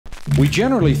We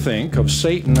generally think of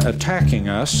Satan attacking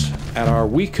us at our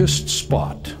weakest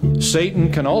spot.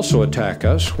 Satan can also attack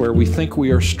us where we think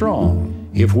we are strong.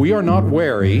 If we are not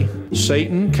wary,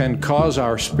 Satan can cause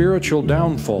our spiritual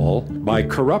downfall by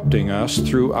corrupting us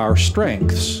through our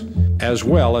strengths, as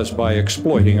well as by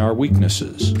exploiting our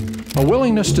weaknesses. A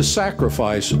willingness to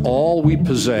sacrifice all we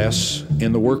possess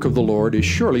in the work of the Lord is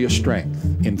surely a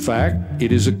strength. In fact,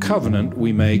 it is a covenant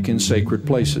we make in sacred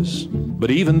places.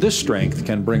 But even this strength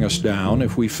can bring us down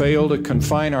if we fail to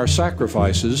confine our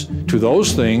sacrifices to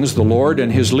those things the Lord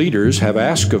and His leaders have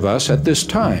asked of us at this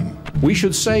time. We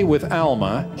should say with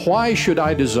Alma, "Why should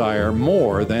I desire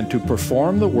more than to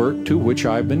perform the work to which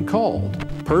I've been called?"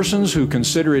 Persons who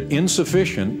consider it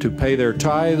insufficient to pay their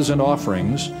tithes and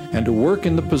offerings and to work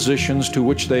in the positions to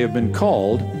which they have been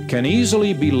called can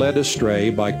easily be led astray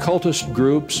by cultist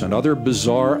groups and other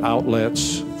bizarre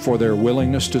outlets for their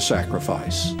willingness to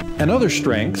sacrifice. Another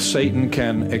strength Satan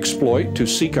can exploit to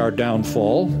seek our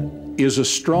downfall is a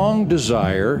strong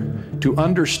desire to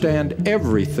understand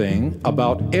everything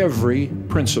about every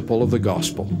principle of the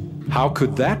gospel. How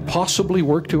could that possibly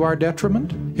work to our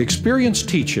detriment? Experience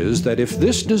teaches that if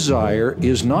this desire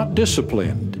is not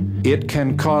disciplined, it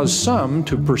can cause some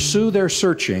to pursue their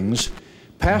searchings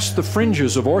past the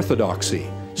fringes of orthodoxy,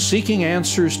 seeking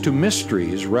answers to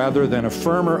mysteries rather than a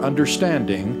firmer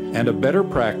understanding and a better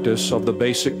practice of the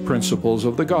basic principles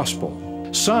of the gospel.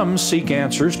 Some seek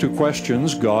answers to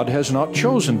questions God has not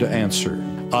chosen to answer.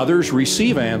 Others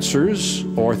receive answers,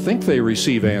 or think they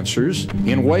receive answers,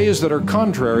 in ways that are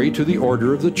contrary to the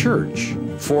order of the church.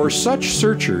 For such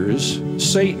searchers,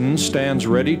 Satan stands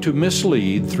ready to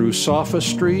mislead through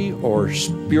sophistry or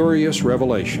spurious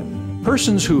revelation.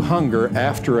 Persons who hunger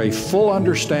after a full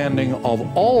understanding of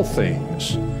all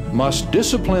things must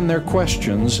discipline their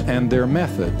questions and their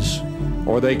methods,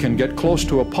 or they can get close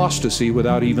to apostasy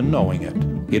without even knowing it.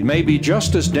 It may be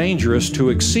just as dangerous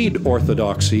to exceed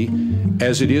orthodoxy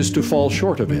as it is to fall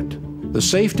short of it. The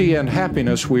safety and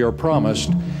happiness we are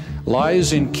promised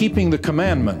lies in keeping the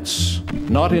commandments,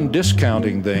 not in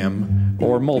discounting them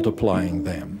or multiplying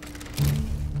them.